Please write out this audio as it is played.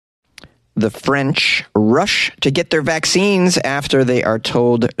The French rush to get their vaccines after they are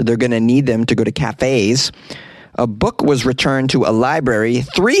told they're going to need them to go to cafes. A book was returned to a library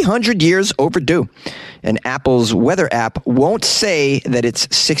 300 years overdue. And Apple's weather app won't say that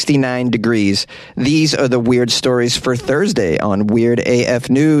it's 69 degrees. These are the weird stories for Thursday on Weird AF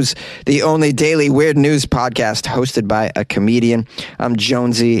News, the only daily weird news podcast hosted by a comedian. I'm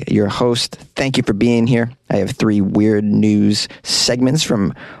Jonesy, your host. Thank you for being here. I have 3 weird news segments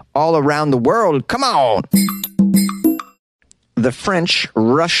from all around the world. Come on! The French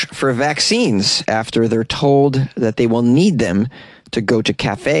rush for vaccines after they're told that they will need them to go to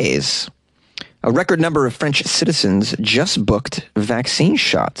cafes. A record number of French citizens just booked vaccine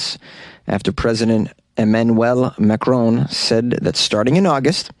shots after President Emmanuel Macron said that starting in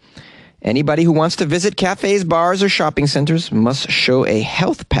August, anybody who wants to visit cafes, bars, or shopping centers must show a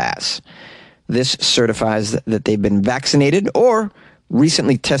health pass. This certifies that they've been vaccinated or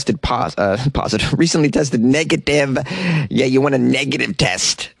recently tested recently tested negative. Yeah, you want a negative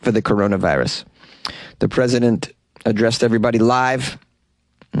test for the coronavirus. The president addressed everybody live.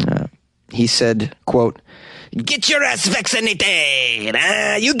 He said, quote, "Get your ass vaccinated.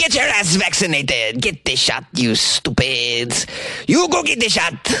 You get your ass vaccinated. Get the shot, you stupids. You go get the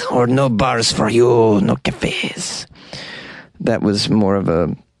shot, or no bars for you, no cafes." That was more of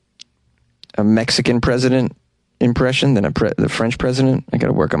a Mexican president impression than the French president. I got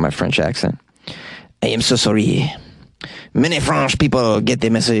to work on my French accent. I am so sorry. Many French people get the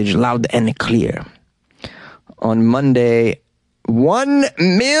message loud and clear. On Monday, 1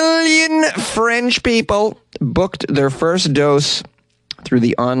 million French people booked their first dose through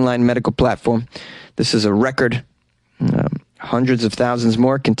the online medical platform. This is a record. Hundreds of thousands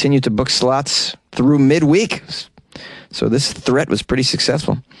more continue to book slots through midweek. So this threat was pretty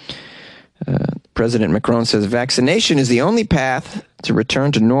successful. President Macron says vaccination is the only path to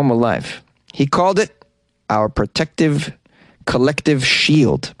return to normal life. He called it our protective collective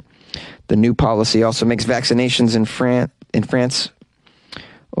shield. The new policy also makes vaccinations in France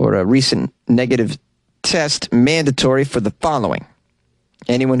or a recent negative test mandatory for the following: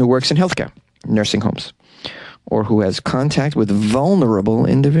 anyone who works in healthcare, nursing homes, or who has contact with vulnerable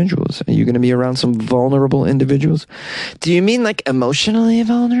individuals. Are you going to be around some vulnerable individuals? Do you mean like emotionally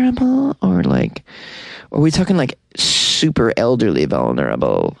vulnerable, or like, are we talking like super elderly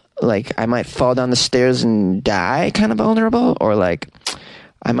vulnerable? Like I might fall down the stairs and die kind of vulnerable, or like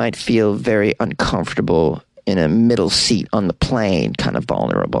I might feel very uncomfortable in a middle seat on the plane kind of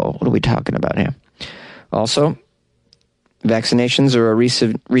vulnerable? What are we talking about here? Also, vaccinations or a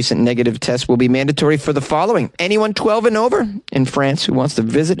recent negative test will be mandatory for the following: anyone 12 and over in France who wants to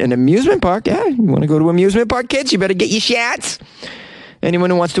visit an amusement park. Yeah, you want to go to an amusement park, kids? You better get your shots. Anyone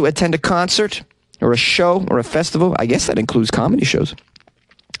who wants to attend a concert or a show or a festival. I guess that includes comedy shows.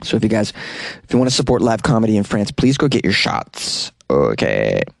 So if you want to support live comedy in France, please go get your shots.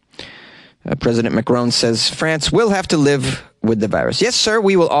 Okay. President Macron says France will have to live with the virus. Yes, sir,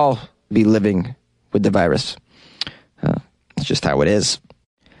 we will all be living with the virus. It's just how it is.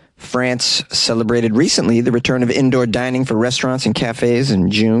 France celebrated recently the return of indoor dining for restaurants and cafes in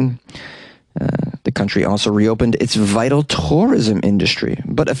June. The country also reopened its vital tourism industry,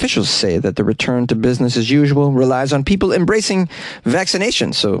 but officials say that the return to business as usual relies on people embracing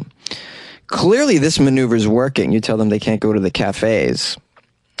vaccination. So clearly this maneuver is working. You tell them they can't go to the cafes,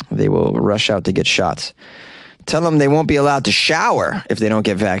 they will rush out to get shots. Tell them they won't be allowed to shower if they don't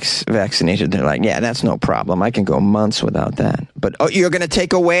get vaccinated. They're like, yeah, that's no problem. I can go months without that. But you're going to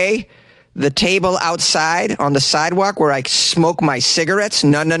take away the table outside on the sidewalk where I smoke my cigarettes?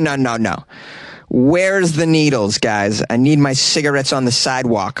 No. Where's the needles, guys? I need my cigarettes on the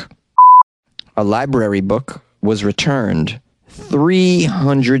sidewalk. A library book was returned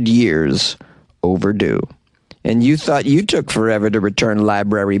 300 years overdue. And you thought you took forever to return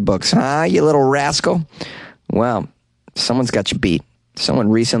library books, huh, you little rascal? Well, someone's got you beat. Someone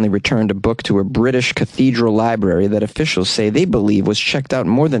recently returned a book to a British cathedral library that officials say they believe was checked out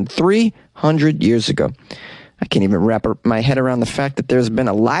more than 300 years ago. I can't even wrap my head around the fact that there's been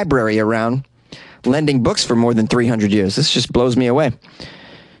a library around lending books for more than 300 years. This just blows me away.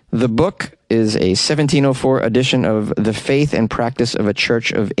 The book is a 1704 edition of The Faith and Practice of a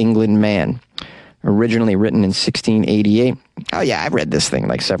Church of England Man, originally written in 1688. Oh yeah, I've read this thing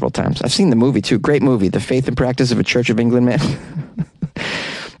like several times. I've seen the movie too. Great movie, The Faith and Practice of a Church of England Man.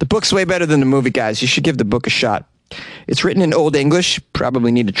 The book's way better than the movie, guys. You should give the book a shot. It's written in Old English.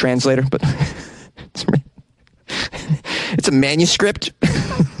 Probably need a translator, but it's a manuscript.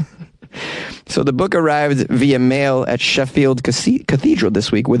 So the book arrived via mail at Sheffield Cathedral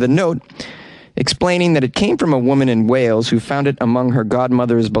this week with a note explaining that it came from a woman in Wales who found it among her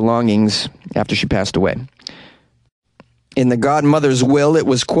godmother's belongings after she passed away. In the godmother's will, it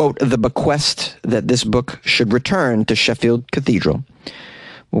was, quote, the bequest that this book should return to Sheffield Cathedral.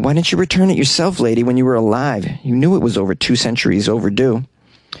 Well, why didn't you return it yourself, lady, when you were alive? You knew it was over 2 centuries overdue.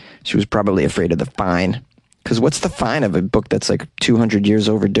 She was probably afraid of the fine. Because what's the fine of a book that's like 200 years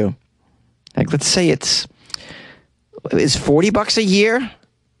overdue? Like, let's say is $40 a year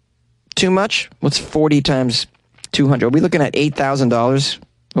too much? What's 40 times 200? Are we looking at $8,000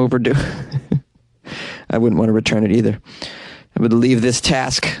 overdue? I wouldn't want to return it either. I would leave this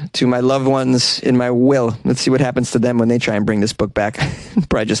task to my loved ones in my will. Let's see what happens to them when they try and bring this book back.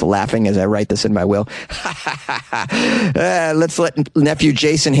 Probably just laughing as I write this in my will. Let's let nephew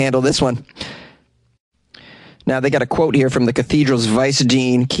Jason handle this one. Now, they got a quote here from the cathedral's vice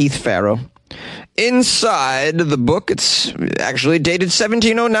dean, Keith Farrow. Inside the book, it's actually dated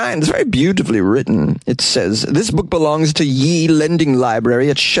 1709. It's very beautifully written. It says, this book belongs to Ye Lending Library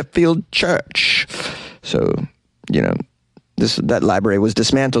at Sheffield Church. So, that library was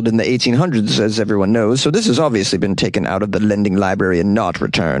dismantled in the 1800s, as everyone knows. So this has obviously been taken out of the lending library and not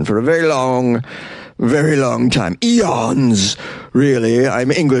returned for a very long time. Eons, really.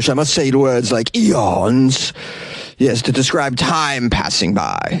 I'm English. I must say words like eons. Yes, to describe time passing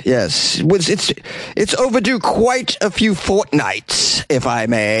by. Yes, it's overdue quite a few fortnights, if I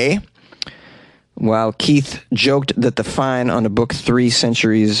may. While Keith joked that the fine on a book 3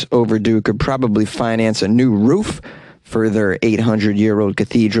 centuries overdue could probably finance a new roof for their 800-year-old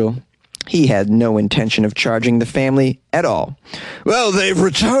cathedral, he had no intention of charging the family at all. Well, they've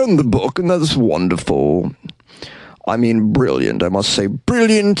returned the book, and that's wonderful. I mean, brilliant. I must say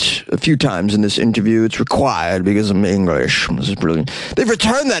brilliant a few times in this interview. It's required because I'm English. This is brilliant. They've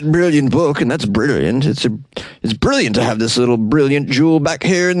returned that brilliant book, and that's brilliant. It's brilliant to have this little brilliant jewel back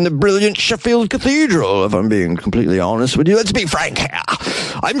here in the brilliant Sheffield Cathedral, if I'm being completely honest with you. Let's be frank here.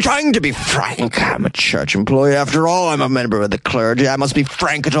 I'm trying to be frank. I'm a church employee after all. I'm a member of the clergy. I must be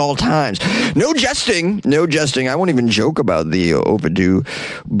frank at all times. No jesting. No jesting. I won't even joke about the overdue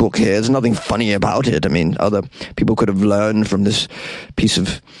book here. There's nothing funny about it. I mean, other people could have learned from this piece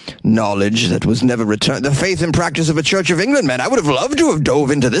of knowledge that was never returned. The faith and practice of a Church of England, man. I would have loved to have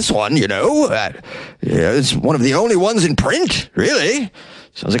dove into this one, it's one of the only ones in print, really.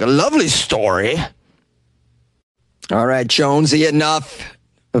 Sounds like a lovely story. All right, Jonesy, enough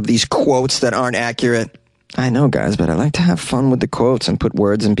of these quotes that aren't accurate. I know, guys, but I like to have fun with the quotes and put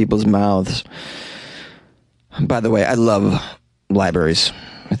words in people's mouths. By the way, I love libraries.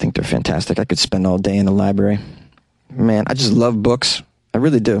 I think they're fantastic. I could spend all day in a library. Man, I just love books. I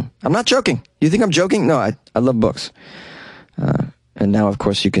really do. I'm not joking. You think I'm joking? No, I love books. And now, of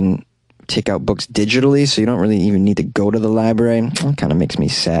course, you can take out books digitally, so you don't really even need to go to the library. It kind of makes me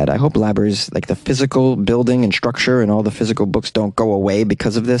sad. I hope libraries, like the physical building and structure and all the physical books, don't go away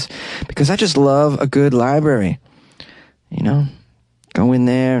because of this. Because I just love a good library. Go in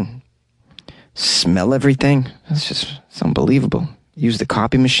there and smell everything. It's unbelievable. Use the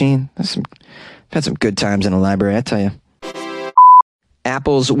copy machine. I've had some good times in a library, I tell you.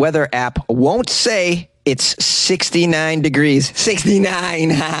 Apple's weather app won't say it's 69 degrees.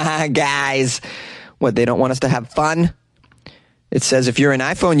 69, guys. What, they don't want us to have fun? It says if you're an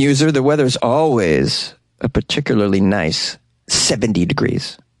iPhone user, the weather's always a particularly nice 70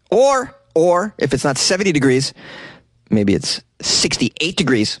 degrees. Or if it's not 70 degrees, maybe it's 68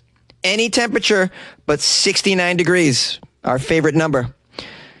 degrees. Any temperature but 69 degrees. Our favorite number.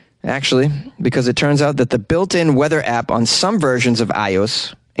 Actually, because it turns out that the built-in weather app on some versions of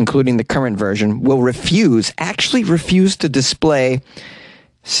iOS, including the current version, will refuse to display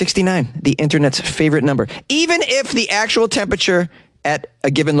 69, the internet's favorite number, even if the actual temperature at a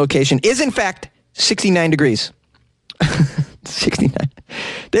given location is in fact 69 degrees. 69.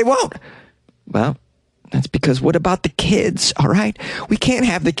 They won't. Well, that's because what about the kids, all right? We can't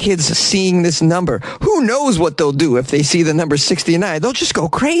have the kids seeing this number. Who knows what they'll do if they see the number 69? They'll just go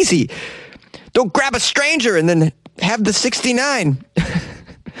crazy. They'll grab a stranger and then have the 69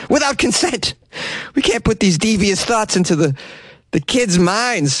 without consent. We can't put these devious thoughts into the kids'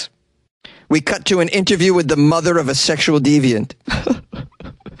 minds. We cut to an interview with the mother of a sexual deviant.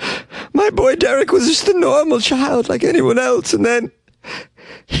 My boy Derek was just a normal child like anyone else, and then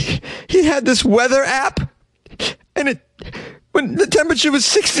he had this weather app, and when the temperature was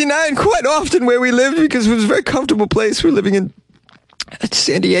 69 quite often where we lived, because it was a very comfortable place. We're living in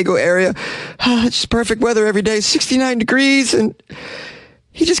San Diego area. It's just perfect weather every day, 69 degrees, and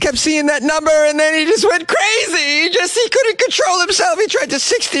he just kept seeing that number, and then he just went crazy. He couldn't control himself. He tried to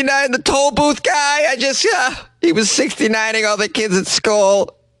 69 the toll booth guy. He was 69ing all the kids at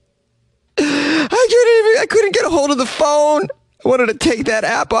school. I couldn't get a hold of the phone. I wanted to take that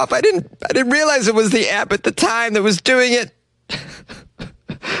app off. I didn't realize it was the app at the time that was doing it.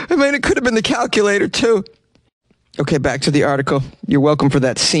 I mean, it could have been the calculator too. Okay, back to the article. You're welcome for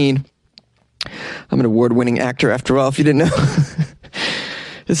that scene. I'm an award-winning actor after all, if you didn't know.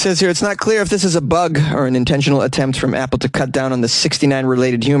 It says here, it's not clear if this is a bug or an intentional attempt from Apple to cut down on the 69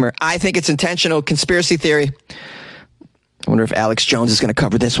 related humor. I think it's intentional. Conspiracy theory. I wonder if Alex Jones is going to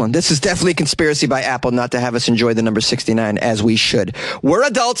cover this one. This is definitely a conspiracy by Apple not to have us enjoy the number 69 as we should. We're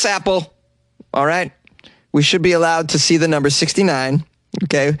adults, Apple. All right? We should be allowed to see the number 69.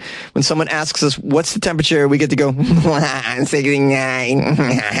 Okay? When someone asks us, what's the temperature? We get to go, 69.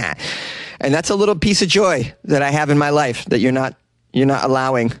 And that's a little piece of joy that I have in my life that you're not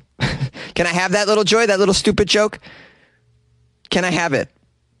allowing. Can I have that little joy, that little stupid joke? Can I have it?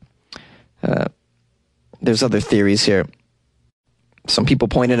 There's other theories here. Some people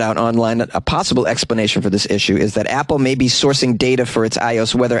pointed out online that a possible explanation for this issue is that Apple may be sourcing data for its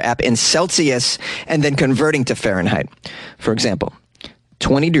iOS weather app in Celsius and then converting to Fahrenheit. For example,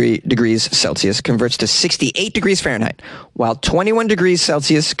 20 degrees Celsius converts to 68 degrees Fahrenheit, while 21 degrees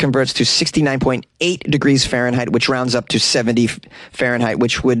Celsius converts to 69.8 degrees Fahrenheit, which rounds up to 70 Fahrenheit,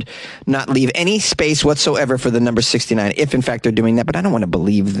 which would not leave any space whatsoever for the number 69, if in fact they're doing that. But I don't want to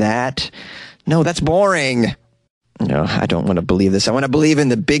believe that. No, that's boring. No, I don't want to believe this. I want to believe in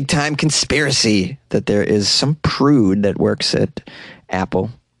the big-time conspiracy that there is some prude that works at Apple.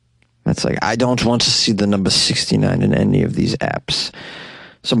 That's like, I don't want to see the number 69 in any of these apps.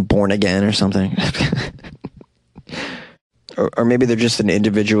 Some Born Again or something. or maybe they're just an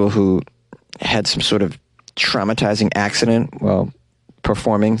individual who had some sort of traumatizing accident while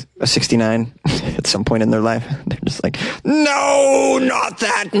performing a 69 at some point in their life. They're just like, no, not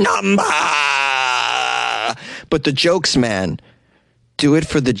that number. But the jokes, man. Do it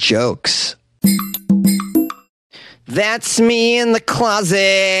for the jokes. That's me in the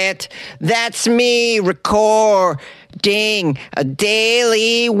closet. That's me recording a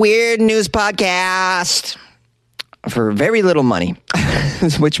daily weird news podcast for very little money,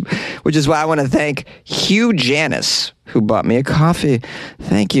 which is why I want to thank Hugh Janis, who bought me a coffee.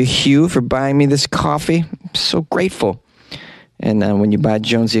 Thank you, Hugh, for buying me this coffee. I'm so grateful. And when you buy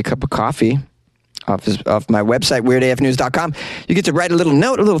Jonesy a cup of coffee off my website, weirdafnews.com, you get to write a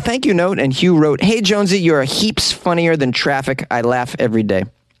little thank you note. And Hugh wrote, "Hey, Jonesy, you're heaps funnier than traffic. I laugh every day."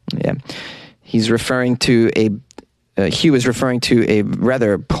 Yeah. Hugh is referring to a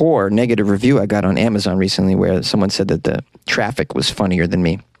rather poor negative review I got on Amazon recently where someone said that the traffic was funnier than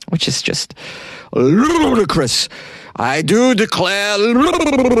me, which is just ludicrous. I do declare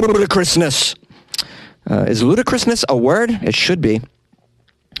ludicrousness. Is ludicrousness a word? It should be.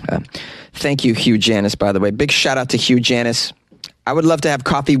 Thank you, Hugh Janis, by the way. Big shout out to Hugh Janis. I would love to have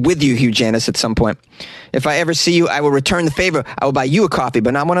coffee with you, Hugh Janis, at some point. If I ever see you, I will return the favor. I will buy you a coffee,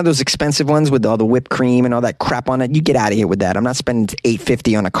 but not one of those expensive ones with all the whipped cream and all that crap on it. You get out of here with that. I'm not spending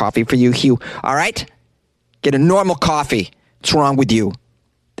 $8.50 on a coffee for you, Hugh. All right? Get a normal coffee. What's wrong with you?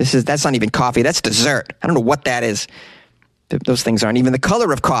 That's not even coffee. That's dessert. I don't know what that is. Those things aren't even the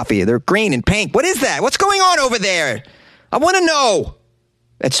color of coffee. They're green and pink. What is that? What's going on over there? I want to know.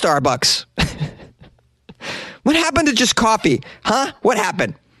 At Starbucks. What happened to just coffee? Huh? What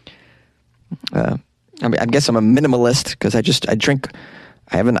happened? I guess I'm a minimalist because I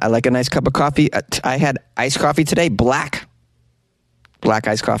like a nice cup of coffee. I had iced coffee today, black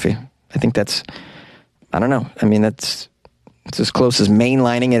iced coffee. I think I don't know. I mean, it's as close as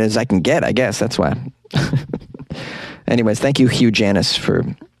mainlining it as I can get, I guess. That's why. Anyways, thank you, Hugh Janis, for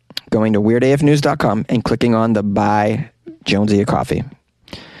going to weirdafnews.com and clicking on the buy Jonesy a coffee.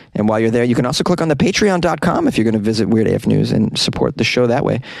 And while you're there, you can also click on the patreon.com if you're going to visit Weird AF News and support the show that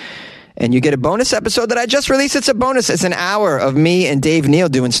way. And you get a bonus episode that I just released. It's a bonus. It's an hour of me and Dave Neal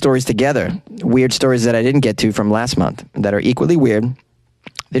doing stories together. Weird stories that I didn't get to from last month that are equally weird.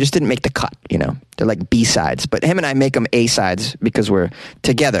 They just didn't make the cut, you know. They're like B-sides. But him and I make them A-sides because we're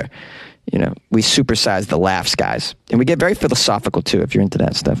together. You know, we supersize the laughs, guys. And we get very philosophical, too, if you're into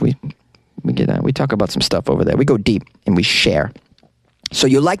that stuff. We talk about some stuff over there. We go deep and we share. So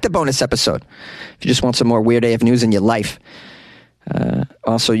you like the bonus episode. If you just want some more Weird AF News in your life.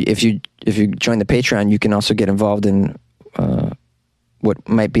 Also, if you join the Patreon, you can also get involved in what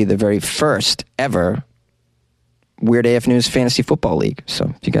might be the very first ever Weird AF News Fantasy Football League.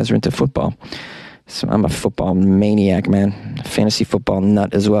 So if you guys are into football. So I'm a football maniac, man. Fantasy football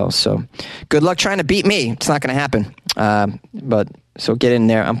nut as well. So good luck trying to beat me. It's not going to happen. But so get in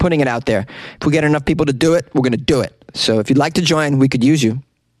there. I'm putting it out there. If we get enough people to do it, we're going to do it. So if you'd like to join, we could use you.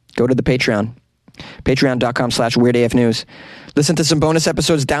 Go to the Patreon. Patreon.com/WeirdAFNews. Listen to some bonus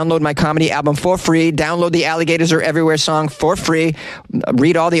episodes. Download my comedy album for free. Download the Alligators Are Everywhere song for free.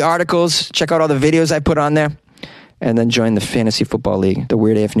 Read all the articles. Check out all the videos I put on there. And then join the Fantasy Football League, the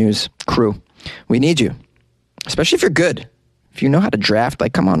Weird AF News crew. We need you, especially if you're good. If you know how to draft,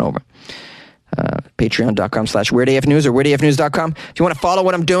 come on over. Patreon.com/WeirdAFNews or WeirdAFNews.com. If you want to follow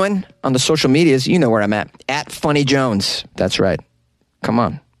what I'm doing on the social medias, you know where I'm at Funny Jones. That's right. Come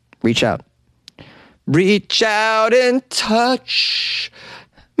on. Reach out. Reach out and touch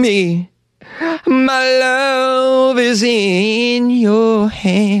me. My love is in your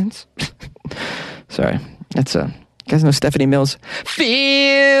hands. Sorry. That's you guys know Stephanie Mills?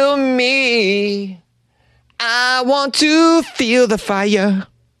 Feel me. I want to feel the fire.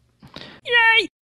 Yay!